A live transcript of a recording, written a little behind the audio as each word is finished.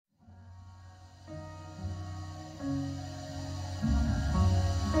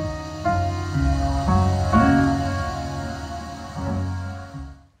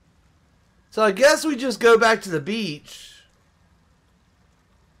So I guess we just go back to the beach.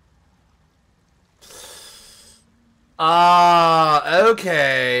 Ah,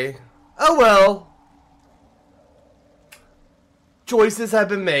 okay. Oh well. Choices have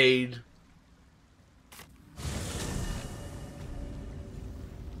been made.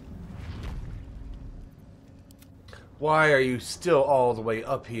 Why are you still all the way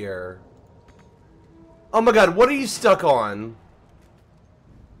up here? Oh my god, what are you stuck on?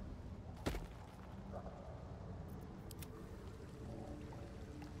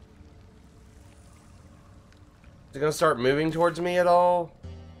 Is it gonna start moving towards me at all?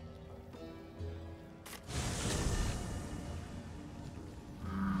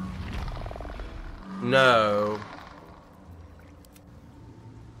 No.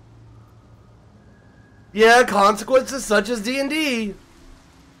 Yeah, consequences such as D&D.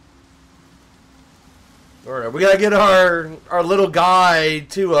 Alright, we gotta get our little guy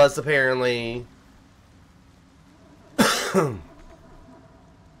to us, apparently.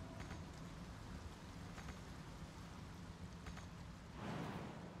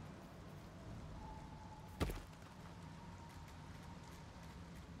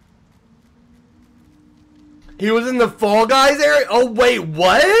 He was in the Fall Guys area? Oh, wait,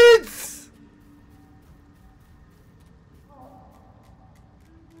 what?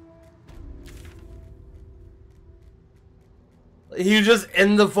 He was just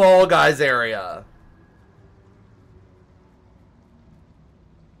in the Fall Guys area.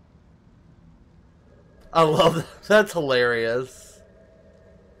 I love that. That's hilarious.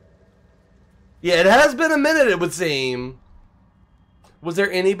 Yeah, it has been a minute, it would seem. Was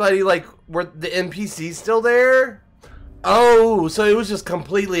there anybody, like, were the NPCs still there? Oh, so it was just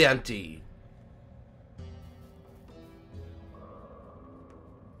completely empty.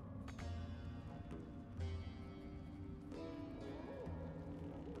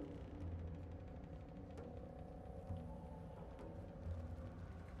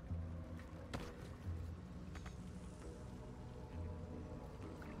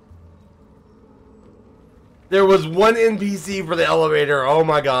 There was one NPC for the elevator. Oh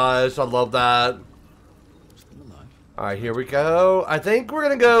my gosh, I love that. Alright, here we go. I think we're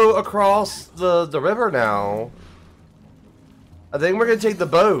gonna go across the river now. I think we're gonna take the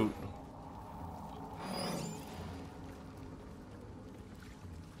boat.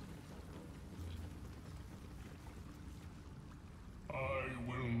 I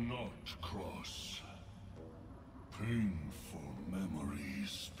will not cross. Painful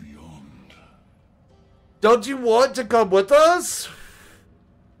memories beyond. Don't you want to come with us?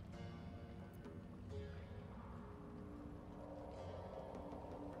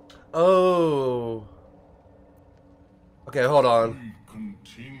 Oh. Okay, hold on. We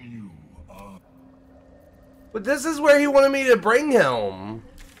continue But this is where he wanted me to bring him.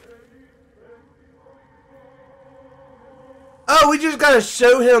 Oh, we just gotta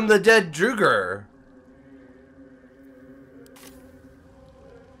show him the dead Druger.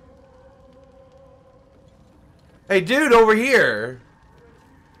 Hey, dude, over here.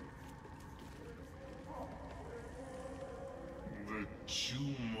 The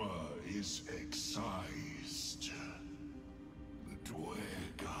tumor is excised.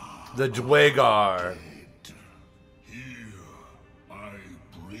 The Dwegar. Here I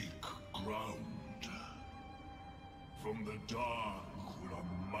break ground. From the dark will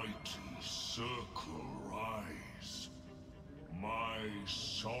a mighty circle rise. My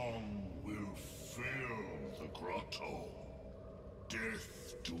song will fill the grotto.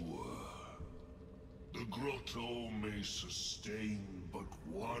 Death doer. The grotto may sustain but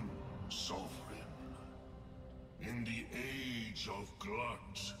one sovereign. In the age of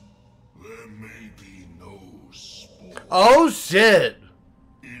Glut, there may be no spore. Oh shit!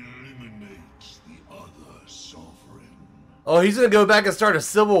 Eliminate the other sovereign. Oh, he's gonna go back and start a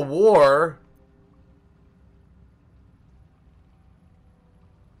civil war.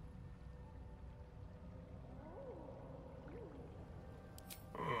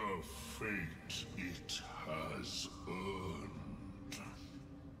 A fate it has earned.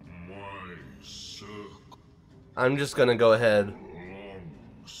 My circle I'm just gonna go ahead. long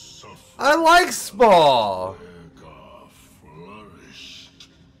suffered. I like Spa. Hrothgar flourished.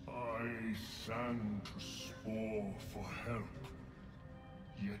 I sang to Spore for help.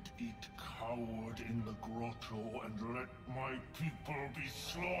 Yet it cowered in the grotto and let my people be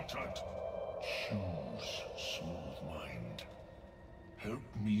slaughtered. Choose, smooth mind. Help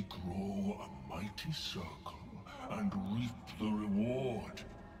me grow a mighty circle and reap the reward.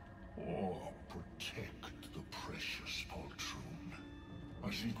 Or protect the precious poltroon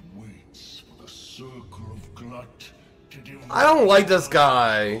as it waits for the circle of Glut to devour I don't like this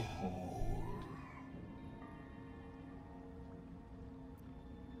guy. the whole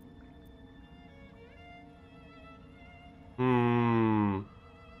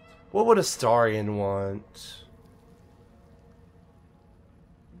What would a Starian want?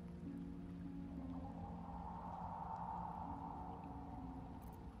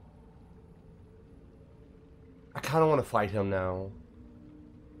 I kind of want to fight him now.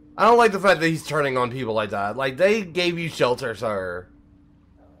 I don't like the fact that he's turning on people like that. Like, they gave you shelter, sir.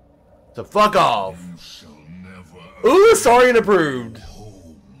 So fuck off. Ooh, Astarian approved.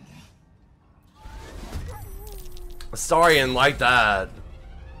 Astarian like that.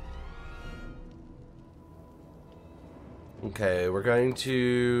 Okay, we're going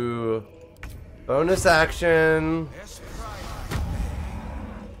to bonus action.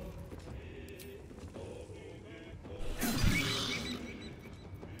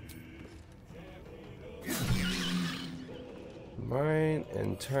 Right,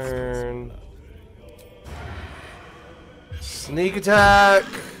 and turn. Sneak attack.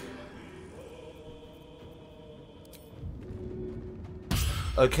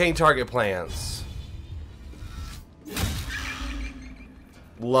 Okay, target plants.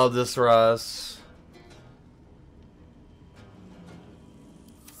 Love this for us.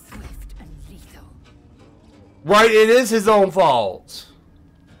 Swift and lethal. Right, it is his own fault.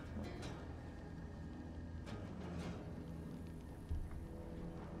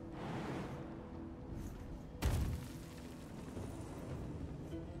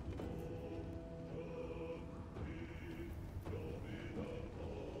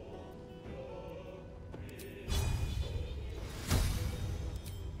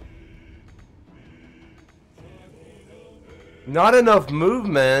 Not enough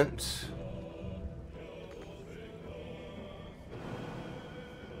movement.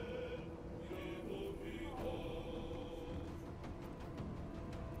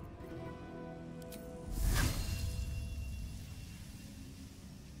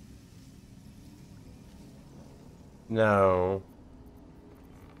 No.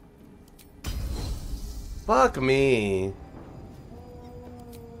 Fuck me.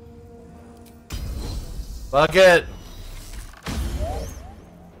 Fuck it.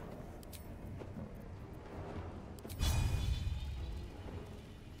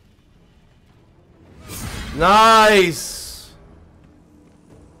 Nice!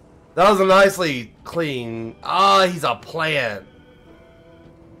 That was a nicely clean. Ah, he's a plant.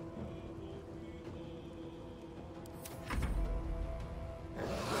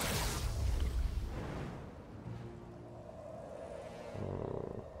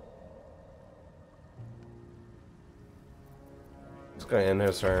 It's gonna end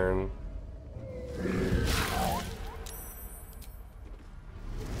his turn.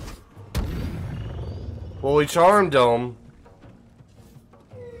 Well, we charmed him.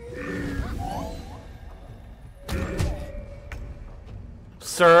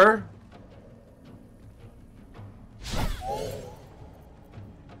 Sir?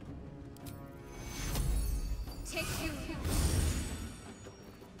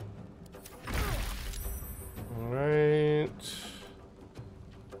 Alright.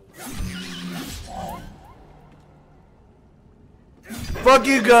 Fuck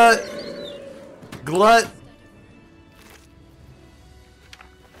you, Glut! Glut!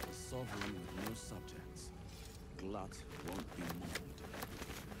 Sovereign with no subjects. Glut won't be mourned.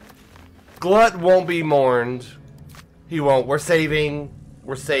 Glut won't be mourned. He won't. We're saving.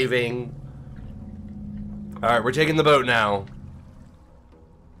 We're saving. Alright, we're taking the boat now.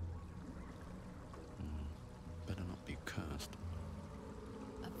 Better not be cursed.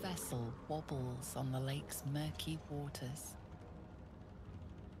 A vessel wobbles on the lake's murky waters.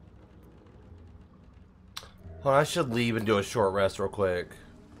 Well, I should leave and do a short rest real quick.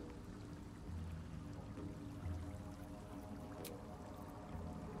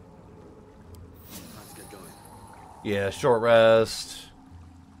 Let's get going. Yeah, short rest.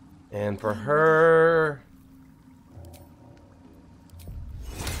 And for her...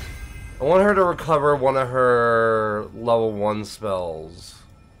 I want her to recover one of her level 1 spells.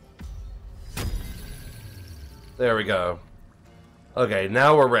 There we go. Okay,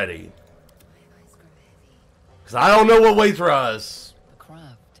 now we're ready. Because I don't know what waits for us. The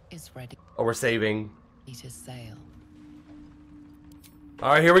craft is ready Oh, we're saving. to sail.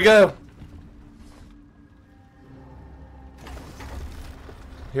 Alright, here we go.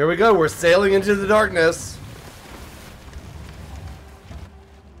 Here we go. We're sailing into the darkness.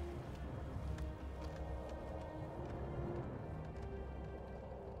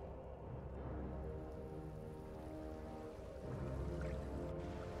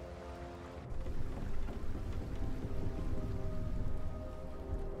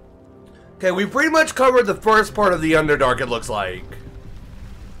 Okay, we pretty much covered the first part of the Underdark, it looks like.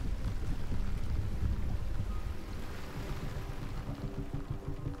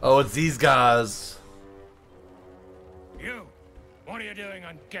 Oh, it's these guys. You! What are you doing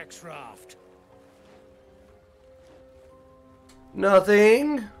on Gek's raft?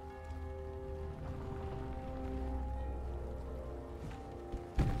 Nothing.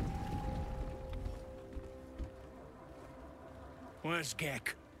 Where's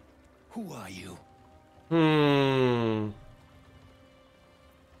Gek? Who are you?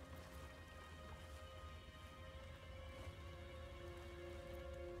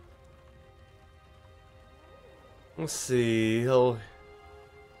 Let's see. He'll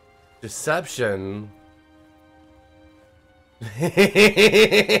deception.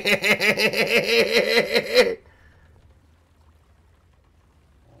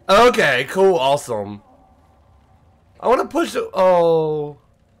 Okay, cool, awesome. I want to push it. Oh,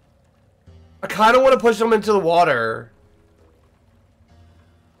 I kind of want to push him into the water.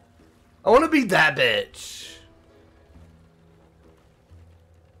 I want to be that bitch.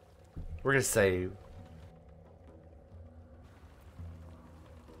 We're gonna save.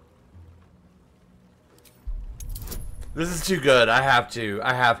 This is too good. I have to.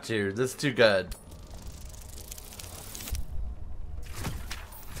 I have to. This is too good.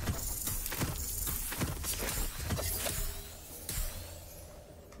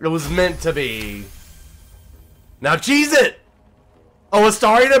 It was meant to be. Now cheese it! Oh,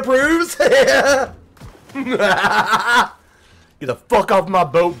 Astarion approves? Get the fuck off my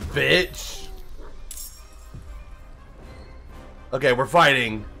boat, bitch. Okay, we're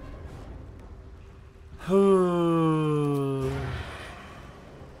fighting.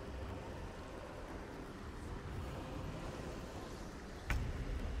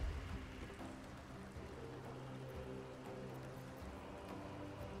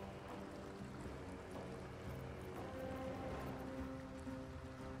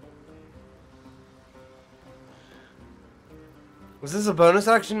 Was this a bonus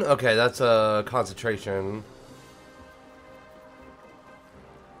action? Okay, that's a concentration.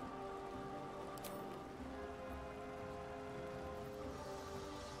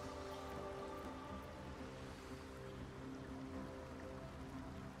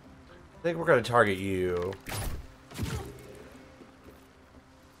 I think we're gonna target you.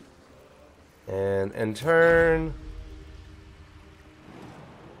 And in turn,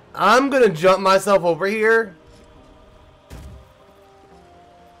 I'm gonna jump myself over here.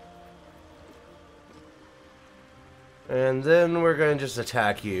 And then we're gonna just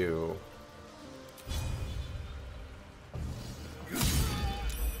attack you.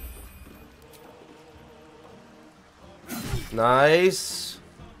 Nice.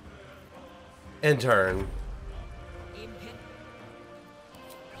 In turn.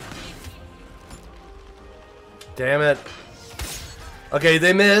 Damn it. Okay,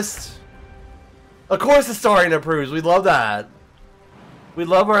 they missed. Of course the Astarion approves. We love that. We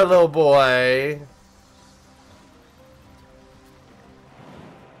love our little boy.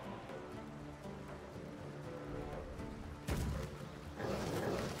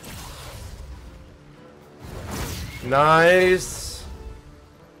 Nice.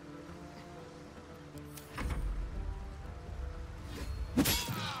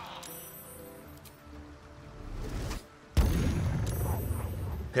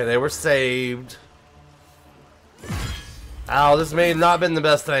 Okay, they were saved. Ow, this may have not been the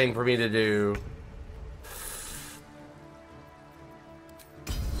best thing for me to do.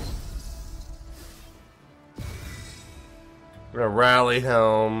 We're gonna rally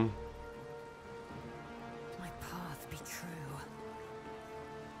home. My path be true.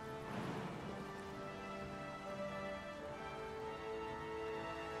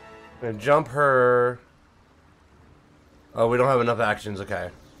 I'm gonna jump her. Oh, we don't have enough actions, okay.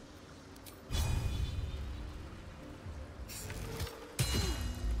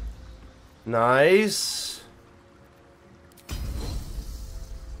 Nice.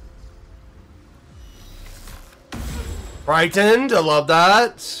 Frightened, I love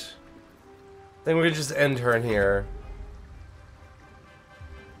that. I think we can just end her in here.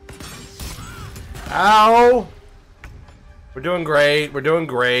 Ow! We're doing great, we're doing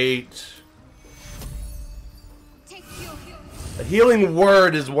great. A healing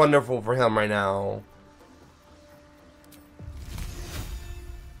word is wonderful for him right now.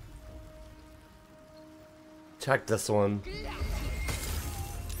 Check this one.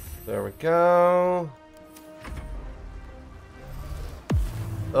 There we go.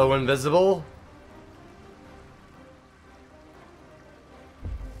 Oh, invisible?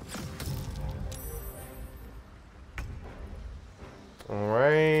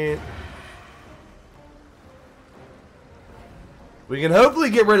 Alright. We can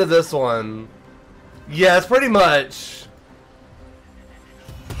hopefully get rid of this one. Yes, pretty much.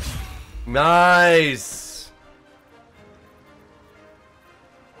 Nice.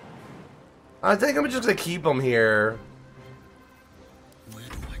 I think I'm just gonna keep them here. Where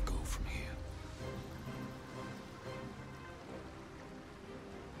do I go from here?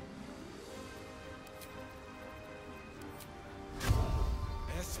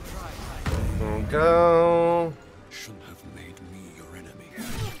 There we go. Shouldn't have made me your enemy.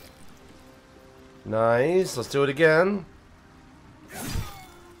 Nice. Let's do it again.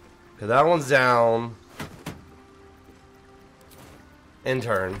 Okay, that one's down.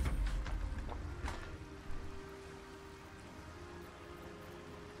 Intern.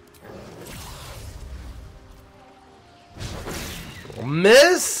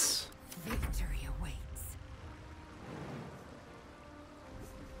 Miss? Victory awaits.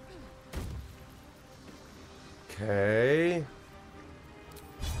 Okay.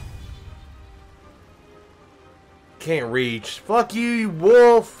 Can't reach. Fuck you, you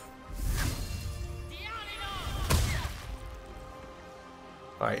wolf.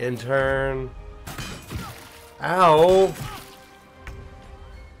 Alright, intern. Ow.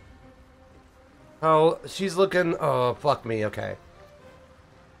 Oh, she's looking. Oh, fuck me. Okay.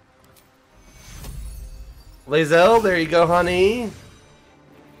 Lazel, there you go, honey.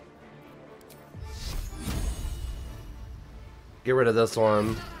 Get rid of this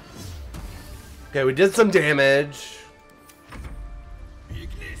one. Okay, we did some damage.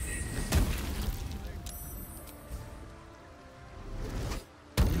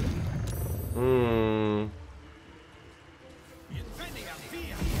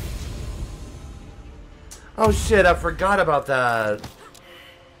 Oh shit, I forgot about that.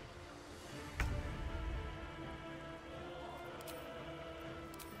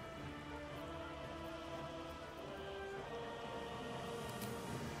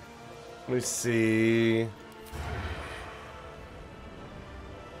 Let me see.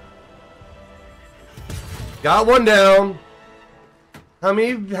 Got one down. How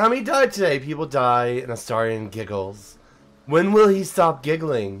many died today? People die and Astarion giggles. When will he stop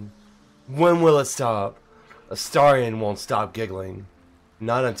giggling? When will it stop? Astarion won't stop giggling.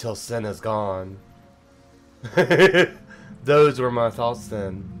 Not until sin is gone. Those were my thoughts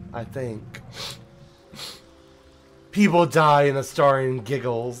then, I think. People die and Astarion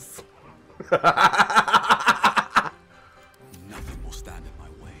giggles. Nothing will stand in my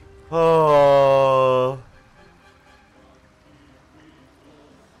way. Oh.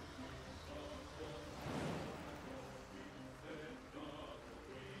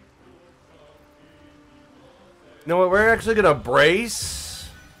 You know what? We're actually gonna brace.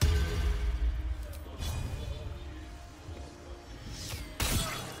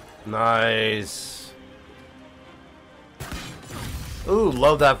 Nice. Ooh,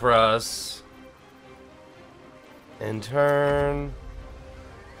 love that for us. In turn.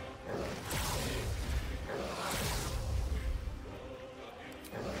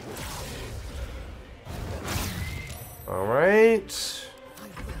 All right.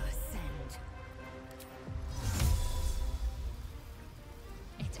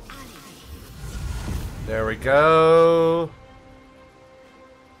 There we go.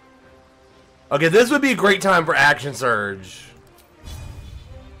 Okay, this would be a great time for Action Surge.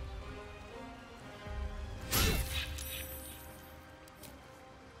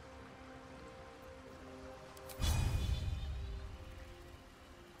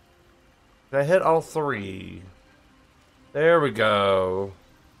 Did I hit all three? There we go.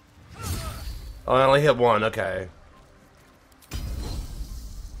 Oh, I only hit one, okay.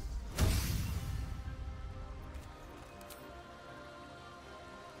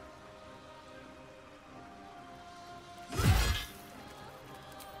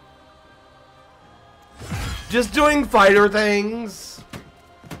 Just doing fighter things.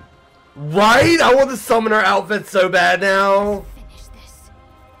 Right? I want the summoner outfit so bad now. Finish this.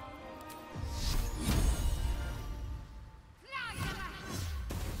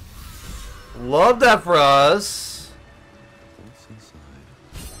 Love that for us. What's inside?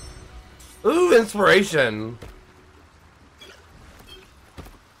 Ooh, inspiration.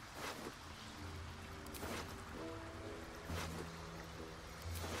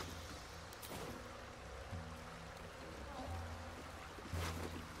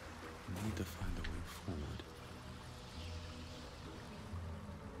 Need to find a way forward.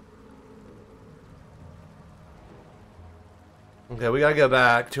 Okay, we gotta go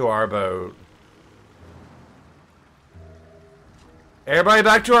back to our boat. Everybody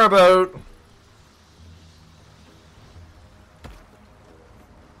back to our boat.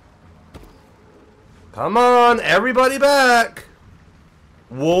 Come on, everybody back.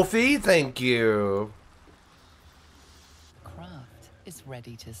 Wolfie, thank you. Craft is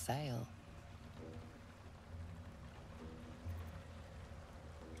ready to sail.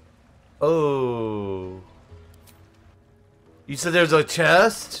 Oh. You said there's a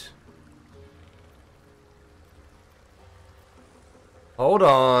chest? Hold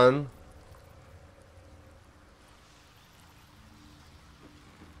on.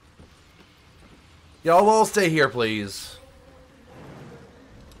 Y'all all stay here, please.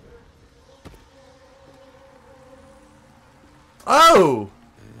 Oh!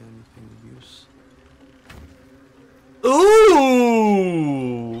 Anything of use? Ooh!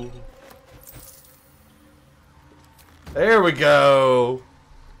 There we go.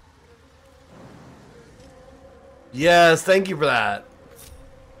 Yes, thank you for that.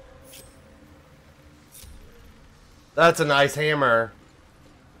 That's a nice hammer.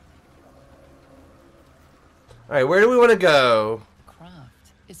 Alright, where do we want to go?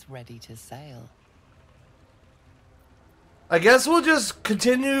 Craft is ready to sail. I guess we'll just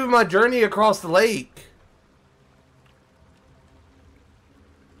continue my journey across the lake.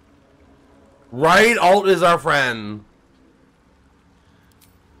 Right, Alt is our friend.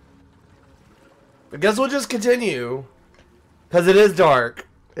 I guess we'll just continue. Because it is dark.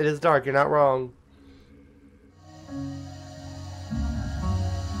 It is dark, you're not wrong.